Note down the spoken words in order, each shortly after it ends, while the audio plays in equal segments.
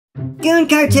Goon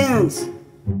cartoons!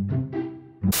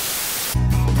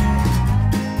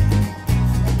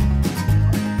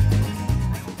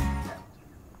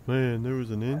 Man, there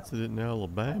was an incident in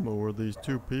Alabama where these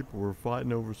two people were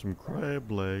fighting over some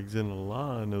crab legs in a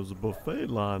line. It was a buffet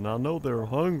line. I know they're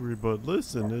hungry, but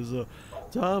listen, there's a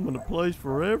time and a place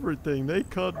for everything. They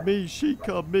cut me, she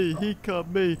cut me, he cut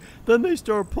me. Then they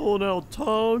start pulling out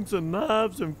tongs and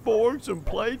knives and forks and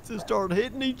plates and start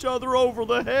hitting each other over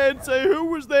the head, say who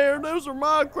was there, and those are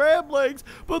my crab legs.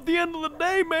 But at the end of the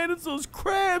day, man, it's those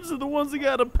crabs are the ones that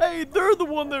gotta pay. They're the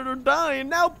one that are dying.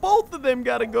 Now both of them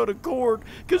gotta go to court.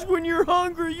 Because when you're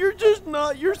hungry, you're just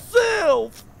not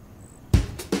yourself.